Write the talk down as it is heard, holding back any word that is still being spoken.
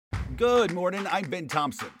Good morning, I'm Ben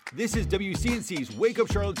Thompson. This is WCNC's Wake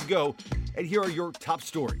Up Charlotte to Go, and here are your top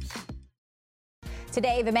stories.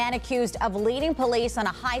 Today, the man accused of leading police on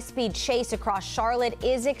a high-speed chase across Charlotte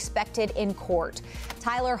is expected in court.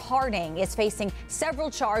 Tyler Harding is facing several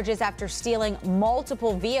charges after stealing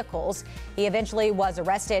multiple vehicles. He eventually was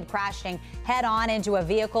arrested, crashing head-on into a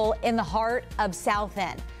vehicle in the heart of South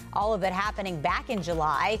End. All of it happening back in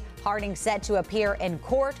July. Harding set to appear in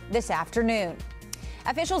court this afternoon.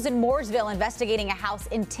 Officials in Mooresville investigating a house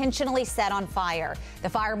intentionally set on fire. The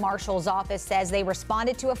fire marshal's office says they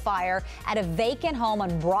responded to a fire at a vacant home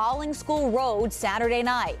on Brawling School Road Saturday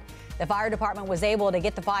night. The fire department was able to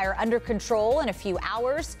get the fire under control in a few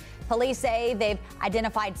hours. Police say they've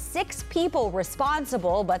identified 6 people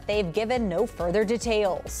responsible, but they've given no further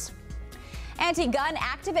details. Anti-gun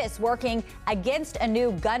activists working against a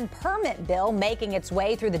new gun permit bill making its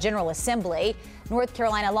way through the General Assembly. North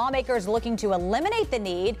Carolina lawmakers looking to eliminate the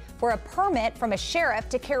need for a permit from a sheriff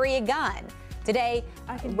to carry a gun. Today,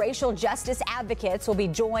 racial justice advocates will be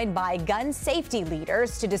joined by gun safety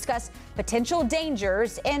leaders to discuss potential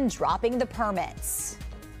dangers in dropping the permits.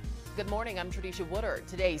 Good morning, I'm Tradisha Woodard.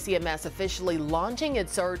 Today, CMS officially launching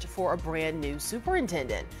its search for a brand new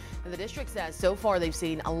superintendent. And the district says so far they've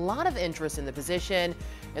seen a lot of interest in the position,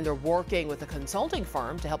 and they're working with a consulting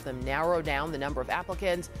firm to help them narrow down the number of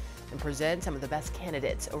applicants and present some of the best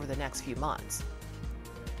candidates over the next few months.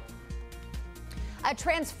 A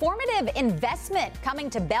transformative investment coming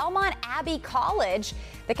to Belmont Abbey College.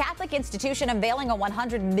 The Catholic institution unveiling a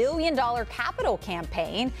 $100 million capital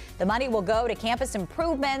campaign. The money will go to campus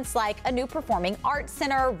improvements like a new performing arts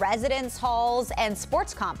center, residence halls, and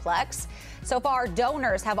sports complex. So far,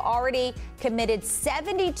 donors have already committed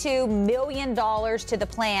 $72 million to the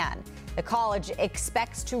plan. The college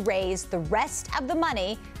expects to raise the rest of the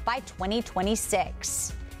money by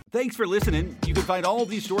 2026. Thanks for listening. You can find all of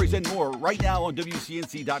these stories and more right now on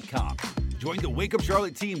WCNC.com. Join the Wake Up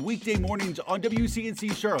Charlotte team weekday mornings on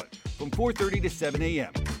WCNC Charlotte from 4:30 to 7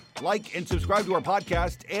 a.m. Like and subscribe to our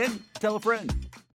podcast and tell a friend.